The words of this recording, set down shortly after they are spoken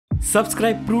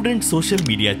Subscribe Prudent social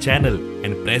media channel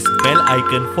and press bell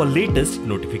icon for latest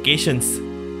notifications.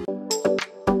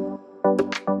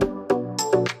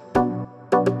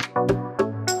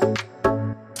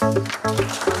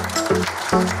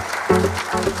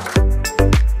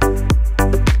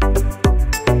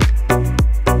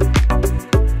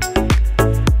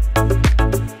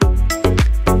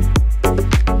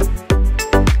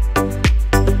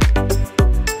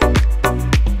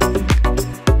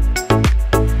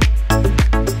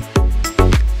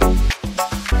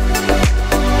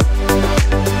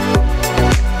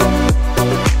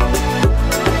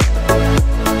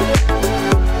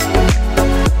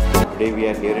 Today we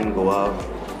are here in Goa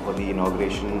for the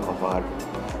inauguration of our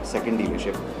second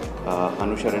dealership,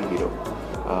 Anusharan Hero.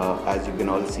 As you can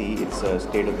all see, it's a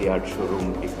state-of-the-art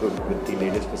showroom equipped with the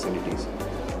latest facilities,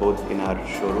 both in our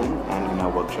showroom and in our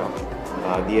workshop.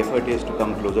 The effort is to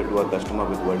come closer to our customer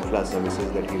with world-class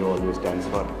services that Hero always stands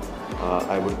for.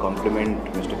 I would compliment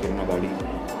Mr. Inaugurated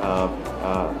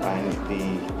and the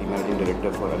Managing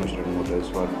Director for Anusharan Motors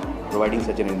for providing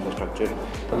such an infrastructure.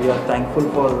 We are thankful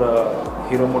for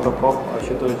Hero Motocorp,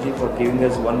 Ashutoshji, for giving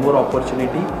us one more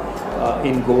opportunity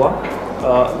in Goa.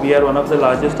 We are one of the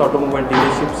largest automobile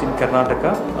dealerships in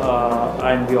Karnataka,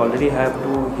 and we already have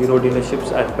 2 Hero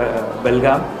dealerships at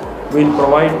Belgaum. We will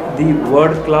provide the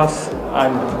world-class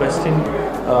and best in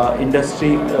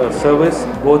industry service,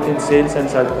 both in sales and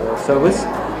service.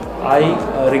 I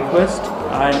request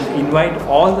and invite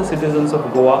all the citizens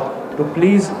of Goa to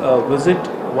please visit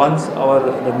once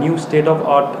the new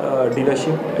state-of-art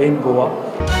dealership in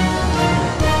Goa.